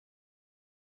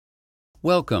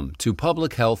Welcome to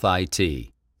Public Health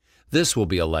IT. This will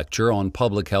be a lecture on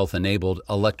public health-enabled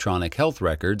electronic health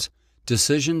records,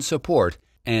 decision support,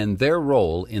 and their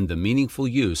role in the meaningful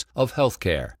use of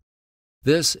healthcare.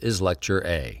 This is Lecture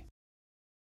A.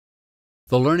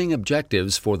 The learning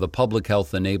objectives for the public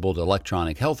health-enabled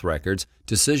electronic health records,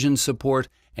 decision support,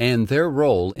 and their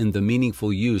role in the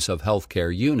meaningful use of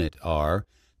healthcare unit are: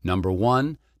 Number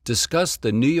 1, discuss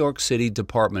the New York City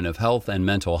Department of Health and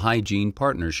Mental Hygiene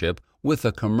partnership with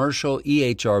a commercial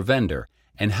EHR vendor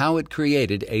and how it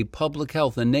created a public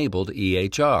health-enabled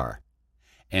EHR.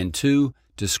 And 2,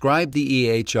 describe the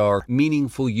EHR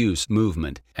meaningful use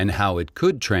movement and how it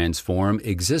could transform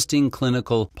existing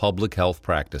clinical public health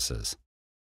practices.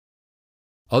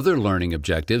 Other learning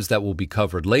objectives that will be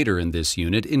covered later in this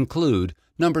unit include: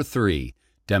 Number 3,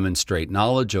 demonstrate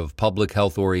knowledge of public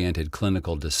health-oriented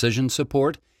clinical decision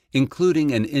support,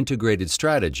 including an integrated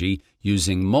strategy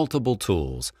using multiple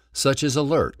tools such as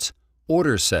alerts,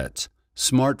 order sets,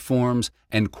 smart forms,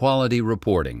 and quality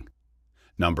reporting.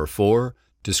 Number 4,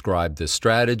 describe the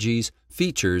strategies,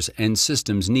 features, and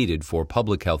systems needed for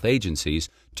public health agencies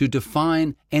to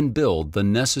define and build the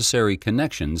necessary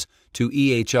connections to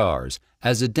EHRs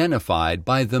as identified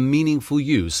by the meaningful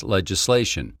use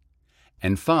legislation.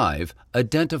 And 5,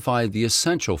 identify the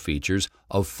essential features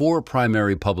of 4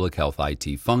 primary public health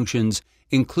IT functions,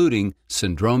 including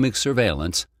syndromic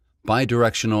surveillance,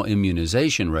 bidirectional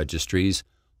immunization registries,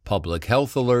 public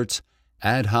health alerts,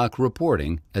 ad hoc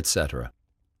reporting, etc.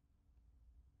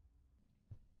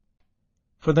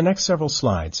 For the next several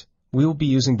slides, we will be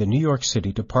using the New York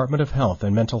City Department of Health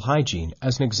and Mental Hygiene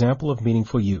as an example of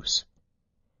meaningful use.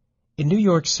 In New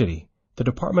York City, the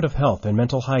Department of Health and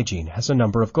Mental Hygiene has a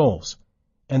number of goals,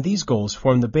 and these goals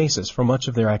form the basis for much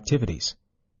of their activities.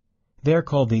 They are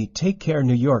called the Take Care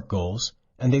New York goals,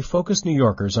 and they focus New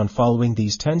Yorkers on following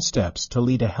these 10 steps to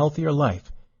lead a healthier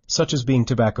life, such as being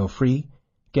tobacco-free,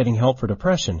 getting help for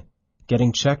depression,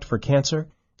 getting checked for cancer,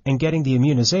 and getting the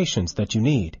immunizations that you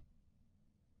need.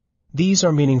 These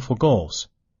are meaningful goals.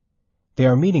 They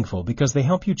are meaningful because they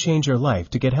help you change your life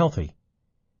to get healthy.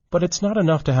 But it's not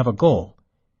enough to have a goal.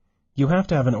 You have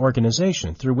to have an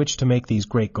organization through which to make these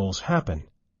great goals happen.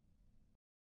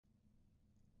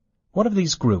 One of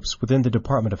these groups within the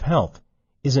Department of Health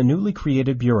is a newly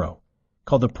created bureau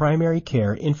called the Primary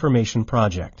Care Information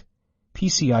Project,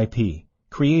 PCIP,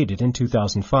 created in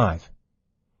 2005.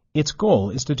 Its goal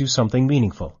is to do something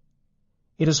meaningful.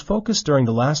 It is focused during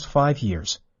the last 5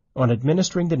 years on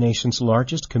administering the nation's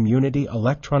largest community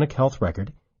electronic health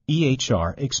record,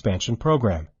 EHR, expansion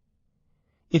program.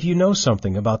 If you know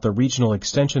something about the Regional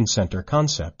Extension Center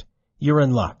concept, you're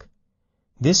in luck.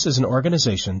 This is an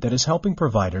organization that is helping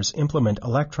providers implement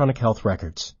electronic health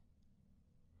records.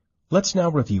 Let's now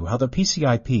review how the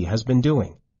PCIP has been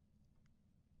doing.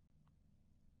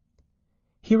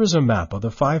 Here is a map of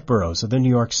the 5 boroughs of the New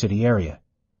York City area.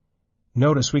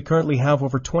 Notice we currently have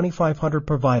over 2,500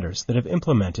 providers that have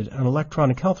implemented an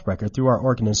electronic health record through our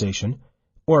organization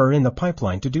or are in the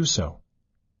pipeline to do so.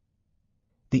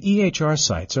 The EHR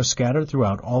sites are scattered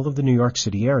throughout all of the New York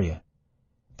City area.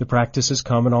 The practices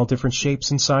come in all different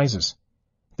shapes and sizes.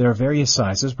 There are various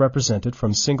sizes represented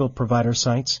from single provider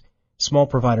sites, small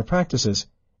provider practices,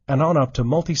 and on up to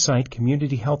multi-site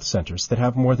community health centers that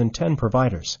have more than 10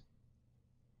 providers.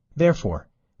 Therefore,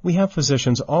 we have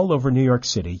physicians all over New York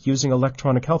City using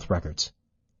electronic health records.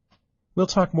 We'll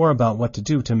talk more about what to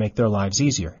do to make their lives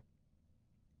easier.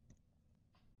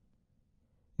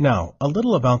 Now, a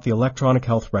little about the electronic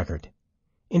health record.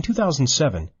 In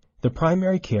 2007, the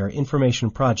Primary Care Information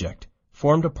Project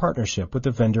formed a partnership with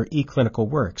the vendor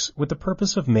eClinicalWorks with the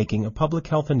purpose of making a public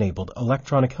health-enabled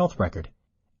electronic health record,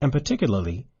 and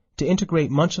particularly to integrate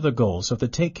much of the goals of the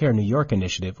Take Care New York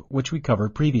initiative, which we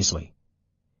covered previously.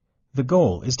 The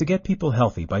goal is to get people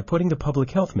healthy by putting the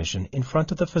public health mission in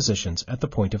front of the physicians at the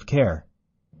point of care.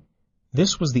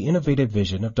 This was the innovative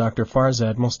vision of Dr.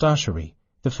 Farzad Mostashari,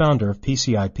 the founder of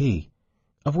PCIP,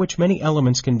 of which many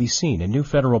elements can be seen in new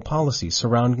federal policies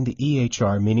surrounding the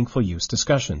EHR meaningful use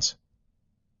discussions.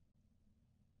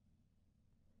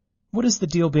 What is the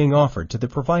deal being offered to the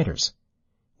providers?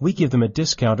 We give them a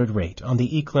discounted rate on the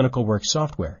eClinicalWorks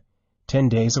software, 10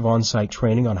 days of on-site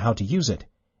training on how to use it,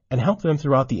 and help them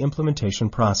throughout the implementation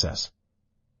process.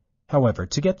 However,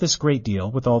 to get this great deal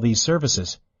with all these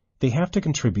services, they have to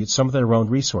contribute some of their own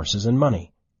resources and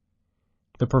money.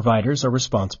 The providers are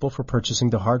responsible for purchasing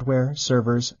the hardware,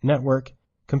 servers, network,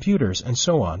 computers, and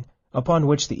so on, upon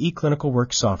which the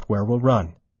eClinicalWorks software will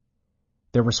run.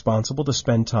 They're responsible to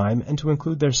spend time and to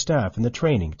include their staff in the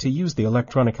training to use the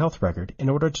electronic health record in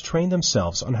order to train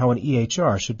themselves on how an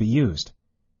EHR should be used.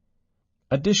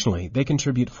 Additionally, they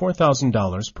contribute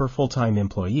 $4,000 per full-time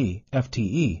employee,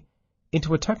 FTE,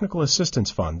 into a technical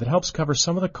assistance fund that helps cover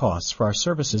some of the costs for our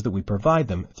services that we provide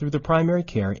them through the Primary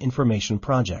Care Information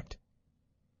Project.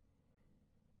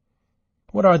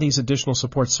 What are these additional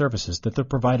support services that the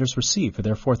providers receive for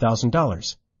their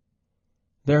 $4,000?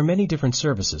 There are many different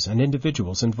services and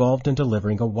individuals involved in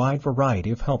delivering a wide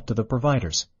variety of help to the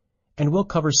providers, and we'll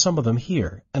cover some of them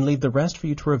here and leave the rest for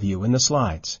you to review in the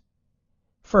slides.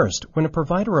 First, when a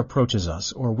provider approaches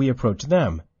us or we approach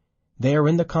them, they are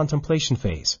in the contemplation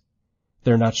phase.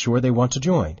 They're not sure they want to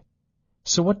join.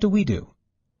 So what do?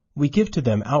 We give to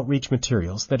them outreach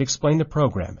materials that explain the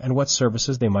program and what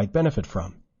services they might benefit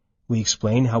from. We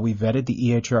explain how we vetted the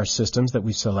EHR systems that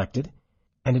we've selected,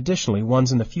 and additionally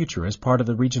ones in the future as part of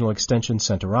the Regional Extension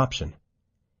Center option.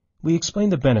 We explain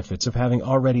the benefits of having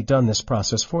already done this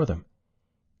process for them.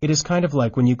 It is kind of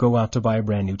like when you go out to buy a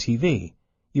brand new TV.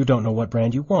 You don't know what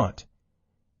brand you want.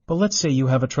 But let's say you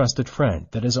have a trusted friend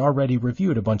that has already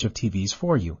reviewed a bunch of TVs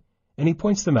for you, and he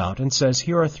points them out and says,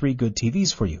 "Here are 3 good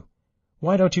TVs for you.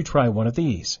 Why don't you try one of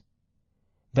these?"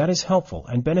 That is helpful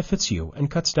and benefits you and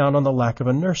cuts down on the lack of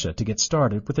inertia to get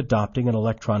started with adopting an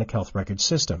electronic health record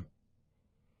system.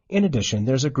 In addition,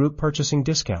 there's a group purchasing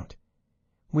discount.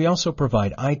 We also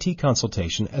provide IT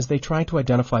consultation as they try to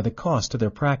identify the cost to their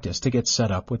practice to get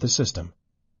set up with the system.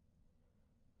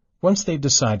 Once they've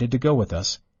decided to go with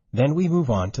us, then we move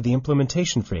on to the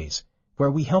implementation phase, where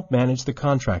we help manage the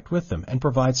contract with them and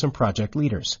provide some project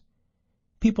leaders,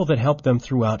 people that help them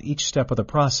throughout each step of the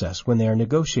process when they are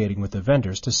negotiating with the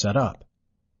vendors to set up.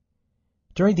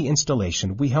 During the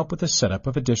installation, we help with the setup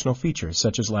of additional features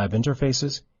such as lab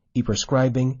interfaces,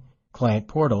 e-prescribing, client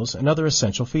portals, and other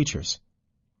essential features.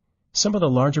 Some of the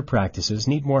larger practices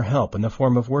need more help in the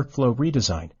form of workflow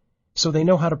redesign, so they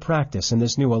know how to practice in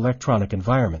this new electronic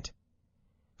environment.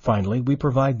 Finally, we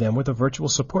provide them with a virtual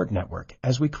support network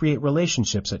as we create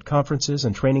relationships at conferences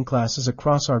and training classes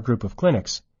across our group of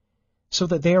clinics, so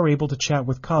that they are able to chat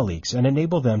with colleagues and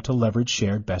enable them to leverage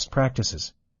shared best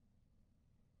practices.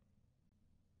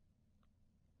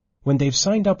 When they've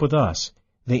signed up with us,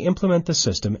 they implement the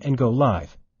system and go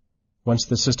live. Once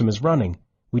the system is running,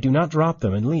 we do not drop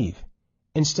them and leave.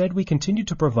 Instead, we continue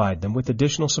to provide them with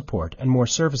additional support and more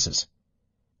services.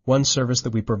 One service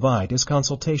that we provide is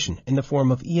consultation in the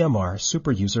form of EMR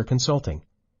super-user consulting.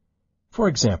 For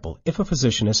example, if a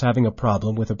physician is having a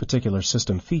problem with a particular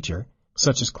system feature,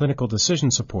 such as clinical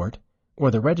decision support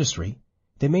or the registry,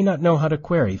 they may not know how to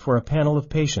query for a panel of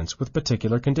patients with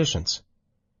particular conditions.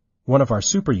 One of our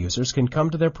super users can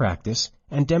come to their practice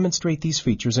and demonstrate these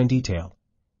features in detail.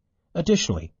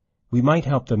 Additionally, we might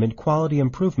help them in quality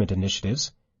improvement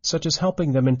initiatives, such as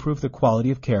helping them improve the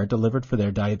quality of care delivered for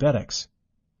their diabetics.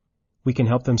 We can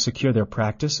help them secure their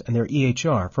practice and their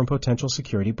EHR from potential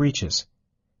security breaches.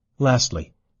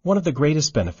 Lastly, one of the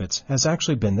greatest benefits has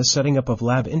actually been the setting up of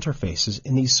lab interfaces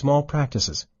in these small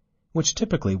practices, which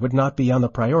typically would not be on the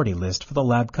priority list for the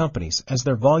lab companies as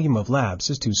their volume of labs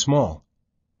is too small.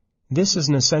 This is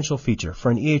an essential feature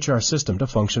for an EHR system to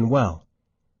function well.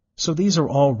 So these are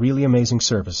all really amazing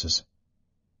services.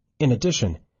 In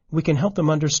addition, we can help them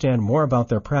understand more about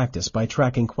their practice by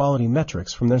tracking quality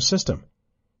metrics from their system,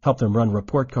 help them run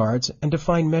report cards, and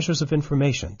define measures of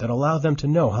information that allow them to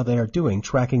know how they are doing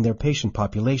tracking their patient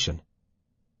population.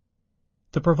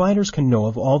 The providers can know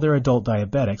of all their adult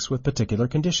diabetics with particular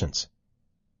conditions.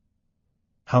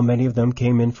 How many of them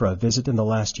came in for a visit in the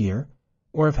last year,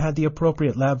 or have had the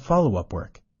appropriate lab follow-up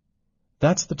work?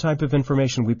 That's the type of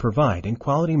information we provide in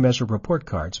quality measure report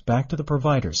cards back to the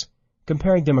providers,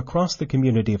 comparing them across the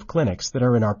community of clinics that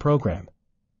are in our program.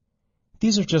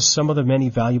 These are just some of the many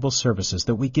valuable services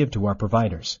that we give to our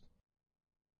providers.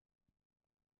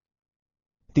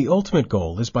 The ultimate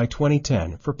goal is by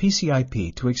 2010 for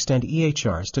PCIP to extend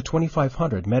EHRs to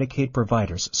 2,500 Medicaid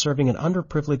providers serving an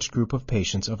underprivileged group of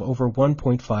patients of over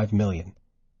 1.5 million.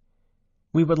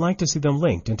 We would like to see them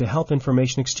linked into health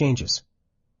information exchanges.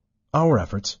 Our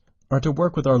efforts are to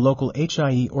work with our local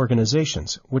HIE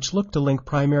organizations, which look to link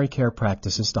primary care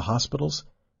practices to hospitals,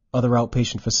 other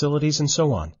outpatient facilities, and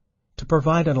so on, to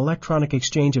provide an electronic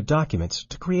exchange of documents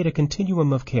to create a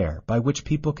continuum of care by which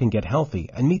people can get healthy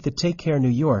and meet the Take Care New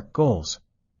York goals.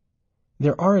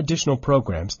 There are additional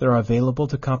programs that are available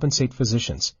to compensate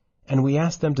physicians, and we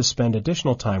ask them to spend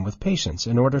additional time with patients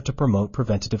in order to promote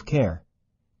preventative care.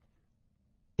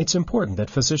 It's important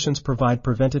that physicians provide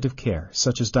preventative care,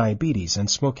 such as diabetes and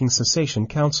smoking cessation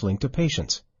counseling to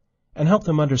patients, and help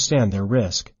them understand their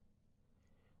risk.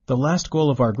 The last goal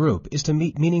of our group is to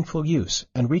meet meaningful use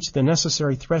and reach the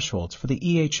necessary thresholds for the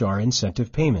EHR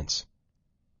incentive payments.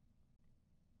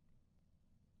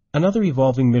 Another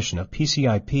evolving mission of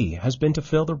PCIP has been to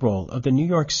fill the role of the New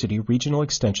York City Regional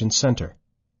Extension Center.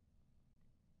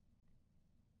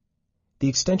 The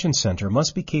Extension Center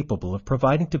must be capable of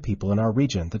providing to people in our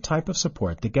region the type of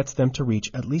support that gets them to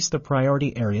reach at least the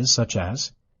priority areas such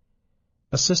as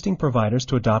assisting providers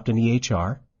to adopt an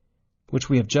EHR, which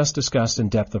we have just discussed in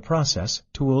depth the process,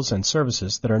 tools, and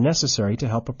services that are necessary to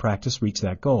help a practice reach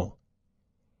that goal.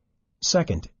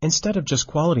 Second, instead of just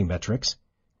quality metrics,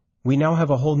 we now have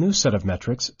a whole new set of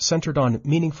metrics centered on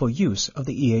meaningful use of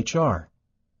the EHR.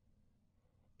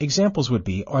 Examples would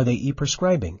be, are they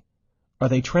e-prescribing? Are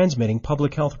they transmitting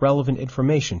public health relevant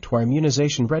information to our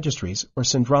immunization registries or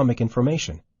syndromic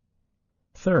information?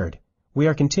 Third, we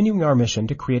are continuing our mission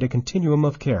to create a continuum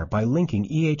of care by linking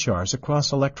EHRs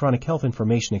across electronic health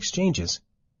information exchanges.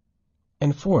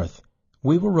 And fourth,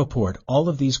 we will report all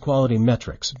of these quality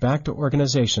metrics back to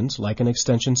organizations like an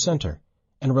extension center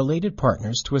and related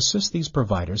partners to assist these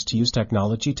providers to use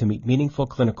technology to meet meaningful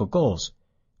clinical goals,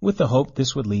 with the hope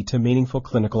this would lead to meaningful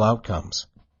clinical outcomes.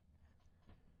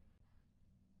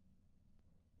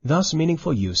 Thus,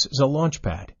 meaningful use is a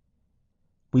launchpad.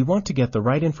 We want to get the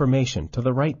right information to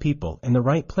the right people in the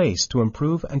right place to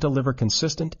improve and deliver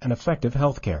consistent and effective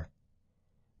healthcare.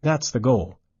 That's the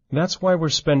goal. That's why we're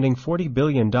spending $40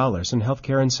 billion in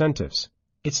healthcare incentives.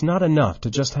 It's not enough to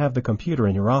just have the computer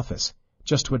in your office,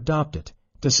 just to adopt it,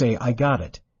 to say, I got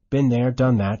it, been there,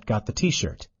 done that, got the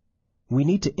t-shirt. We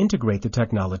need to integrate the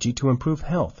technology to improve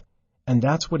health, and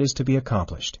that's what is to be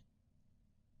accomplished.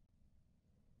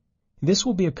 This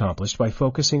will be accomplished by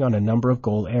focusing on a number of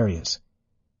goal areas.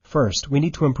 First, we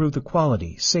need to improve the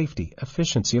quality, safety,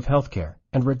 efficiency of healthcare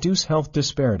and reduce health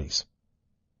disparities.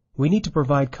 We need to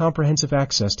provide comprehensive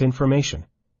access to information.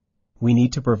 We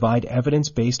need to provide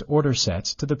evidence-based order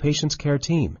sets to the patient's care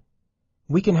team.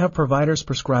 We can have providers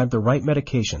prescribe the right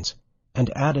medications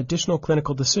and add additional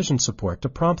clinical decision support to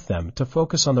prompt them to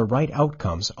focus on the right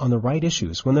outcomes on the right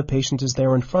issues when the patient is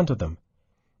there in front of them,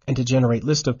 and to generate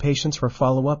list of patients for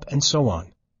follow-up and so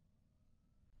on.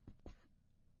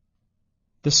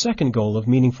 The second goal of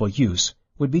meaningful use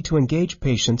would be to engage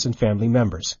patients and family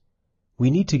members. We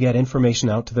need to get information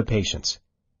out to the patients.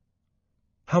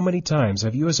 How many times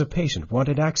have you as a patient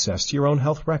wanted access to your own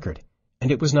health record,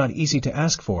 and it was not easy to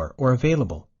ask for or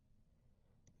available?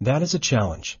 That is a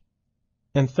challenge.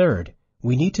 And third,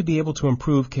 we need to be able to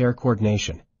improve care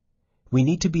coordination. We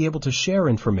need to be able to share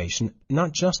information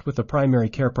not just with the primary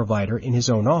care provider in his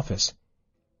own office.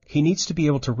 He needs to be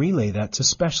able to relay that to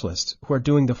specialists who are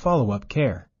doing the follow-up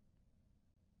care.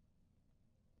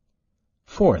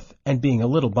 Fourth, and being a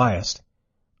little biased,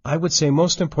 I would say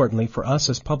most importantly for us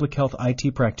as public health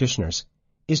IT practitioners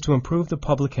is to improve the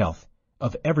public health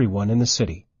of everyone in the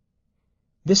city.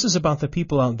 This is about the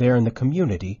people out there in the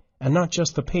community and not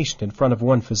just the patient in front of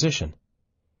one physician.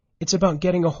 It's about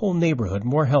getting a whole neighborhood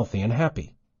more healthy and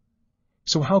happy.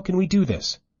 So how can we do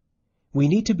this? We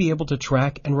need to be able to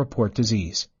track and report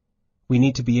disease. We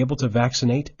need to be able to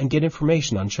vaccinate and get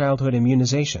information on childhood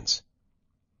immunizations.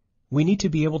 We need to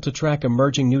be able to track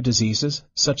emerging new diseases,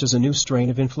 such as a new strain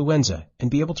of influenza,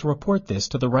 and be able to report this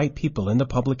to the right people in the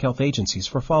public health agencies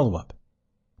for follow-up.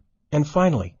 And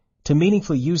finally, to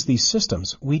meaningfully use these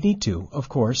systems, we need to, of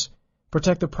course,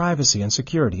 protect the privacy and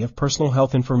security of personal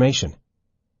health information.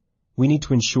 We need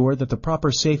to ensure that the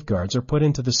proper safeguards are put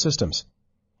into the systems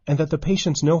and that the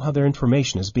patients know how their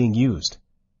information is being used.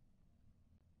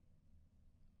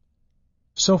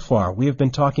 So far, we have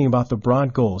been talking about the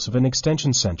broad goals of an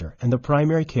extension center and the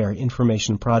primary care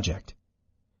information project.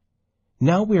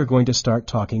 Now we are going to start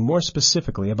talking more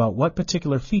specifically about what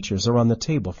particular features are on the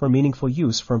table for meaningful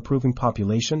use for improving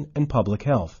population and public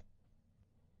health.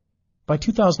 By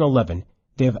 2011,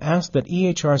 they have asked that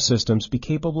EHR systems be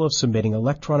capable of submitting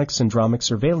electronic syndromic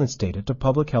surveillance data to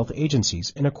public health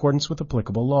agencies in accordance with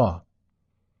applicable law.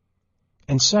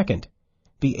 And second,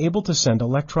 be able to send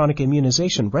electronic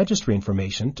immunization registry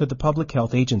information to the public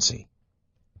health agency.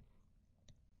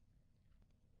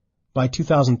 By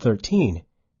 2013,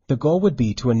 the goal would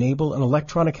be to enable an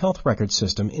electronic health record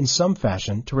system in some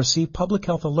fashion to receive public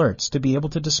health alerts to be able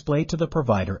to display to the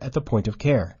provider at the point of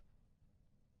care.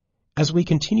 As we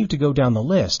continue to go down the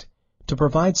list, to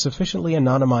provide sufficiently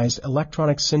anonymized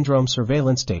electronic syndrome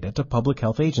surveillance data to public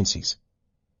health agencies.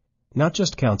 Not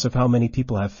just counts of how many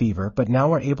people have fever, but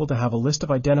now are able to have a list of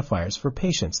identifiers for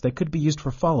patients that could be used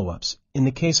for follow-ups in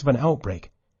the case of an outbreak,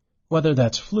 whether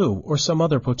that's flu or some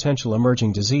other potential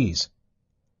emerging disease.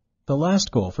 The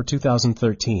last goal for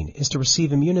 2013 is to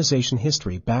receive immunization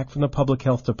history back from the Public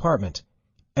Health Department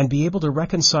and be able to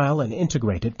reconcile and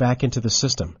integrate it back into the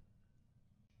system.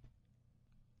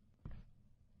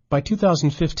 By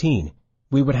 2015,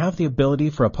 We would have the ability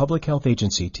for a public health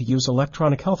agency to use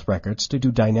electronic health records to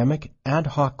do dynamic, ad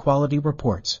hoc quality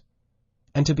reports,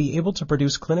 and to be able to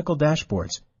produce clinical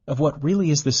dashboards of what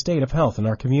really is the state of health in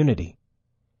our community.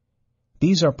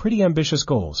 These are pretty ambitious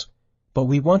goals, but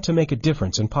we want to make a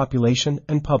difference in population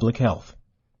and public health.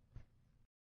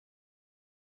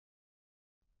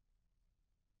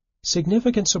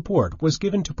 Significant support was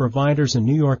given to providers in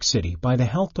New York City by the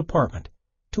Health Department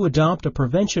to adopt a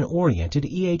prevention-oriented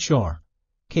EHR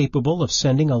capable of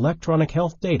sending electronic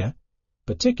health data,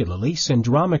 particularly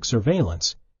syndromic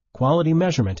surveillance, quality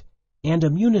measurement, and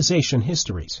immunization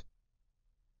histories,